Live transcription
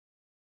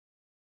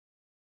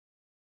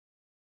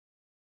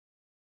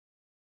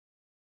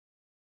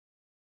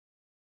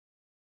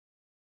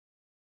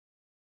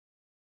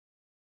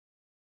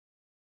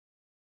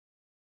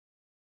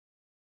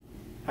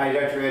Hi,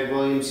 Dr. Ed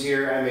Williams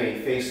here. I'm a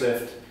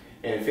facelift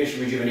and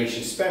facial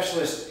rejuvenation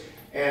specialist,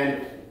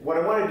 and what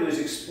I want to do is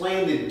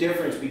explain the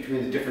difference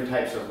between the different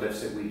types of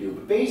lifts that we do.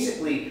 But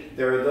basically,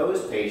 there are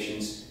those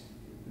patients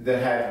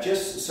that have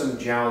just some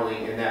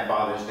jowling and that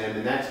bothers them,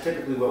 and that's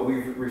typically what we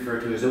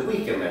refer to as a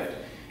weekend lift.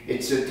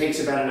 It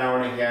takes about an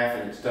hour and a half,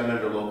 and it's done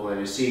under local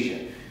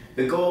anesthesia.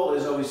 The goal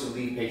is always to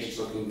leave patients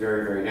looking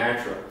very, very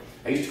natural.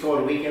 I used to call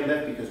it a weekend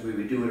lift because we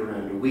would do it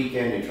around the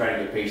weekend and try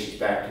to get patients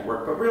back to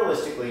work, but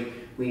realistically,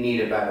 we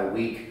need about a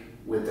week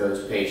with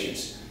those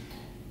patients.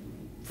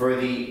 For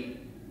the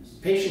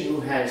patient who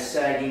has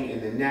sagging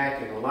in the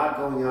neck and a lot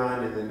going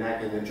on in the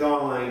neck and the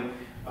jawline,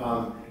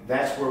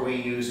 that's where we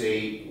use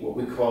what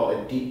we call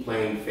a deep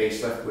plane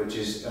facelift, which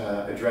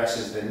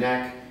addresses the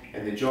neck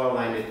and the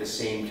jawline at the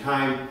same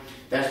time.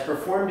 That's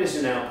performed as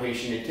an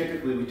outpatient, and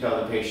typically we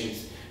tell the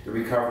patients the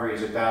recovery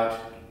is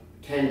about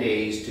 10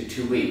 days to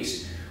 2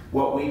 weeks.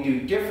 What we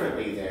do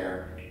differently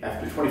there,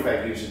 after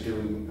 25 years of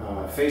doing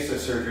facelift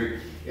surgery,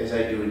 is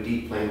I do a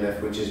deep plane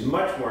lift, which is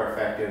much more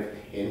effective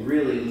in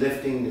really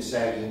lifting the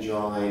sagging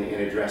jawline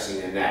and addressing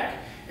the neck.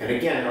 And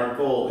again, our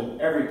goal in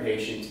every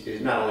patient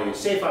is not only a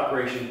safe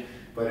operation,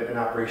 but an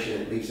operation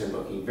that leaves them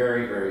looking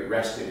very, very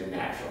rested and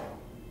natural.